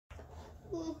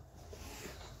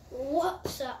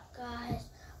What's up, guys?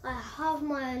 I have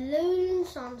my Alolan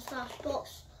sandslash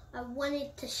box. I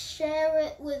wanted to share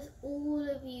it with all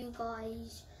of you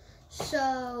guys.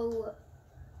 So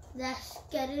let's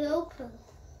get it open.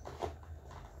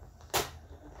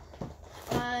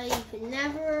 I've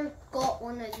never got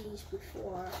one of these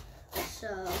before,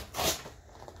 so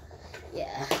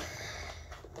yeah,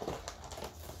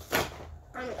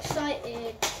 I'm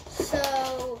excited.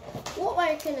 So what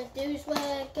we're gonna do is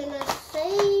we're gonna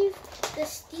save the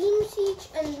Steam Siege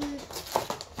and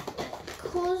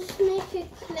Cosmic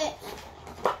Eclipse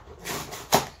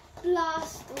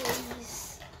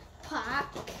Blastoise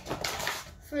pack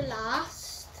for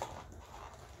last,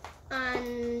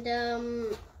 and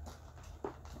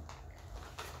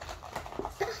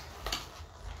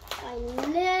I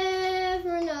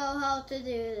never know how to do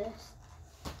this.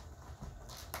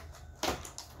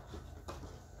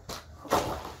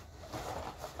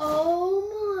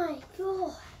 Oh my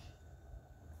god.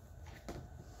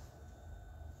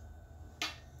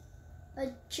 A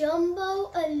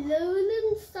Jumbo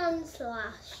Alolan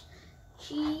Sandslash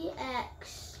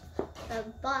GX. The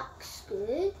back's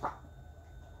good.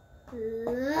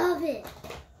 Love it.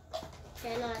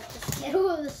 Then I have to get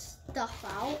all the stuff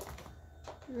out.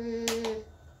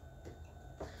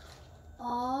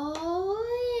 Oh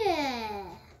yeah.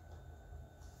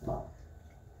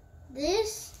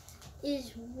 This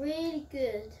is really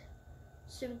good.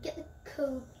 So we get the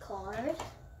code card.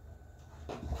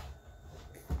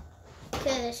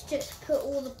 Okay, let's just put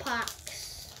all the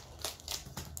packs.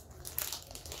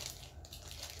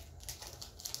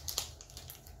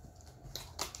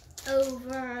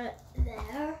 Over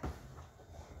there.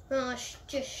 And I'll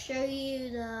just show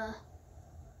you the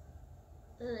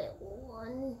little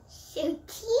one. So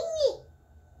teeny.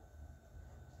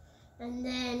 And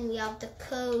then we have the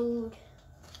code.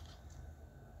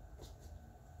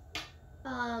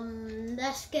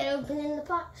 Let's get opening the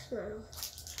packs now.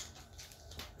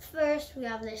 First, we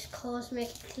have this Cosmic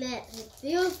Eclipse. It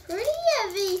feels pretty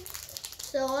heavy,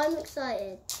 so I'm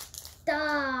excited.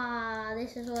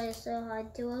 This is why it's so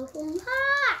hard to open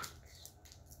packs.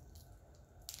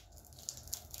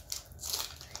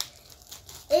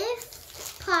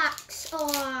 If packs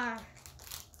are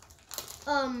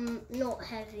not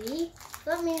heavy,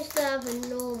 that means they have a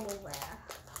normal wear.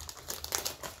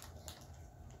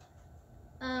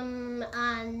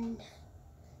 And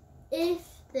if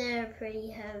they're pretty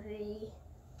heavy,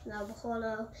 they'll be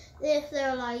hollow. If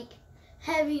they're like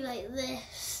heavy like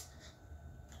this,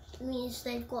 it means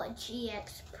they've got a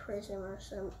GX prism or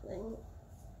something.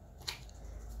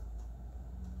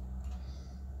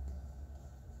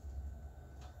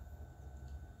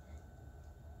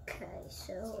 Okay,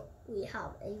 so we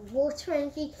have a water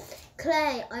energy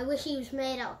clay. I wish he was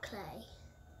made out of clay.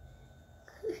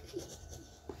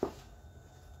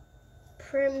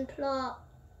 Prim plot.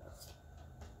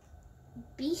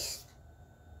 Beast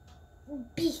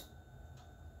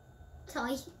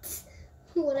tight,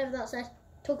 whatever that says.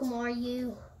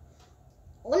 Togamaru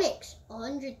Onyx,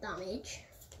 100 damage.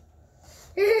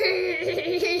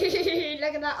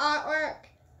 Look at that artwork.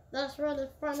 That's right in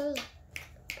front of us.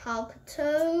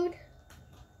 Palpitoad,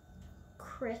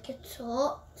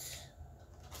 Cricketot,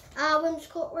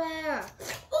 Whimsicott Rare.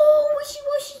 Oh,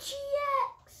 Wishy-Washy GX.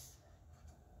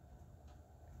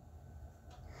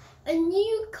 A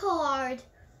new card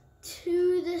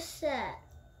to the set.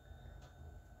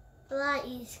 That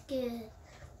is good.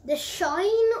 The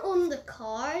shine on the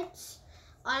cards,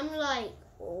 I'm like,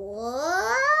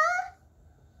 what?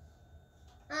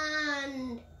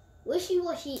 And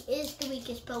Wishy-Washy is the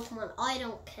weakest Pokemon. I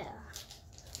don't care.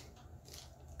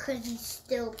 Because he's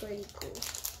still pretty cool.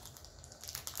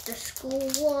 The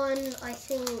school one, I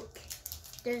think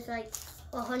there's like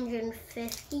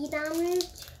 150 damage.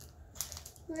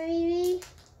 Maybe.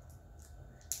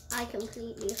 I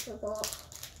completely forgot.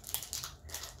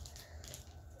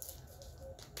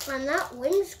 And that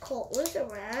Whimsicott was a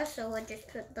rare, so I just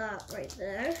put that right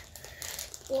there.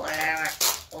 Whatever.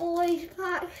 Oh, he's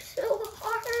packed so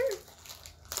hard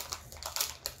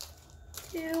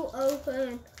to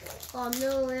open. Oh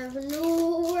no, we have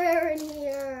no rare in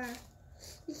here.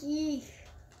 Yeesh.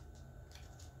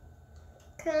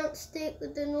 Can't stick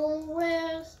with the normal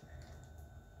rares.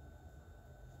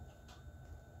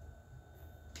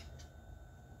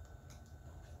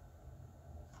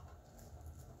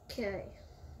 Okay.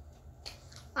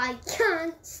 I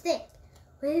can't stick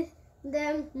with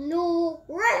them no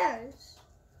rares.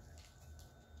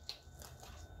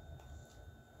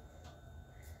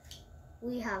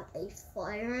 We have a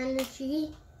Fire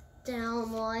Energy,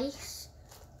 Down Ice,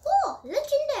 oh,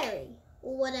 Legendary,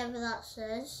 or whatever that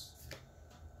says.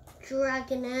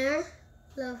 Dragonair,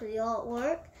 lovely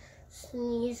artwork.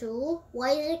 Sneasel, why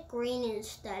is it green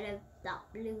instead of that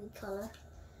bluey colour?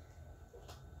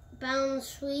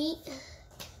 Bounsweet,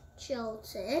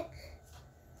 Joltik,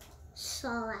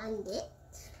 Salandit.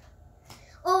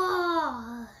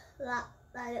 Oh, that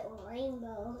little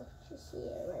rainbow. You see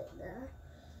it right there.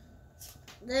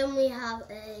 Then we have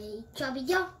a Chubby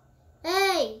Jump.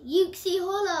 Hey, Uxie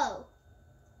Hollow.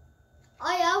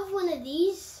 I have one of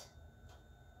these.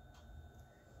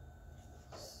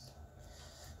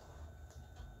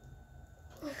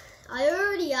 I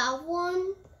already have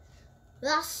one.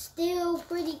 That's still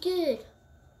pretty good.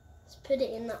 Let's put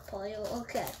it in that pile.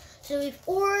 Okay, so we've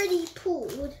already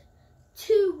pulled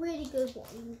 2 really good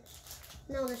ones.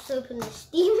 Now let's open the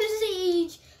Steam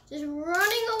Siege. Just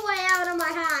running away out of my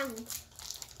hand.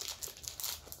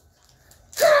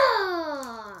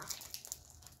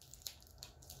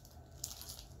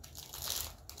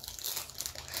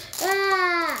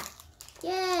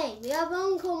 Yay, we have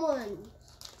uncommons.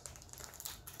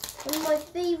 One of my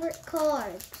favourite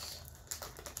cards.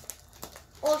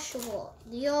 Oshawott,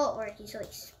 the artwork, he's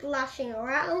like splashing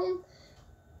around.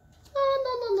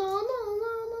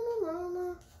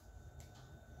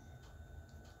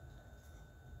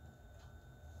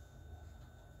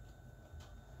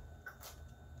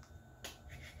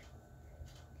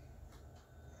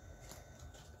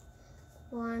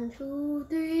 One, two,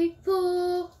 three,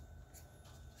 four.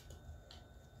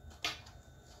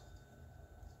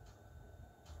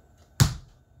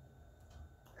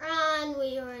 And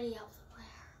we already have the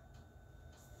rare.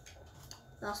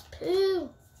 That's Pooh.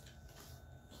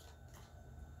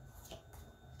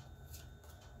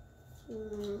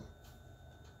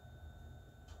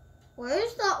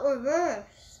 Where's that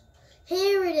reverse?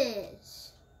 Here it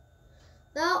is.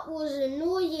 That was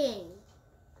annoying.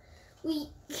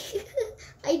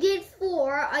 I did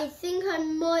 4. I think I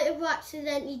might have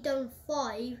accidentally done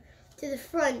 5 to the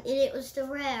front, and it was the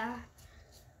rare.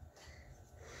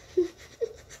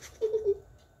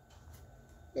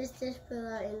 Let's just put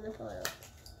that in the pile.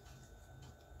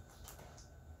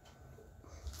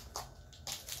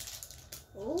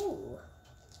 Ooh.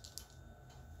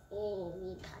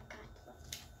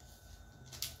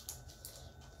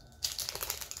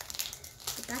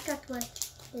 That one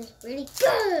is really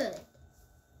good.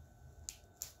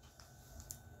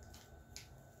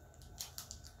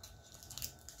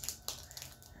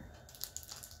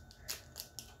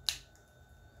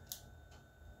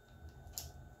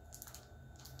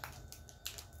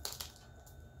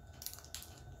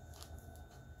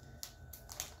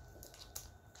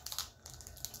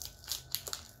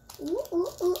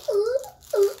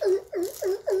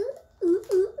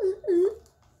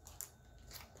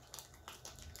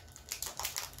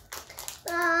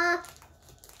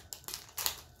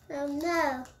 Oh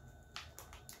no.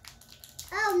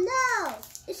 Oh no,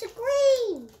 it's a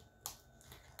green.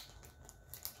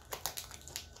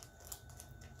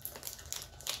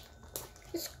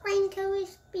 Is green color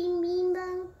bean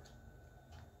beanbone?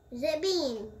 Is it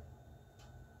bean?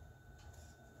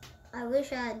 I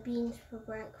wish I had beans for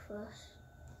breakfast.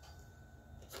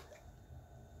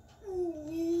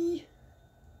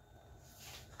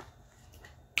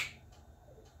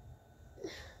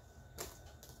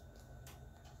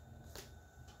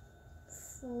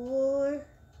 Four.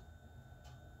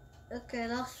 Okay,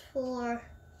 that's 4.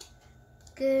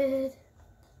 Good.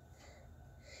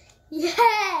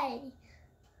 Yay!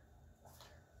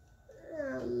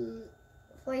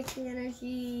 Fighting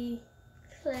Energy,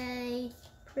 Clay,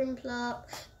 Primplop,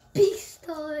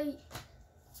 Beastite,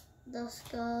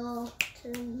 Duskull,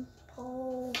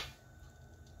 Pole,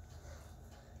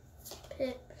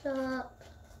 Piplup,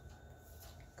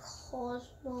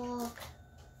 Cosmog,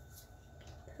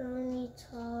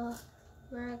 Ponyta,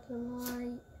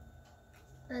 Magnemite,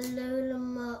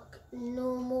 Alolan,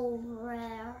 normal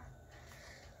rare.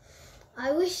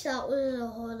 I wish that was a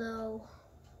holo.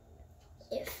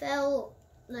 It felt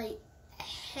like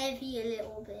heavy a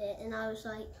little bit, and I was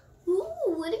like, ooh,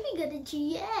 what if we got a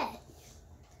GX?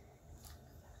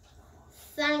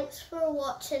 Thanks for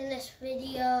watching this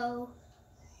video.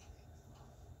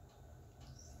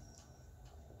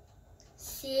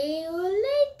 See you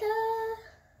later.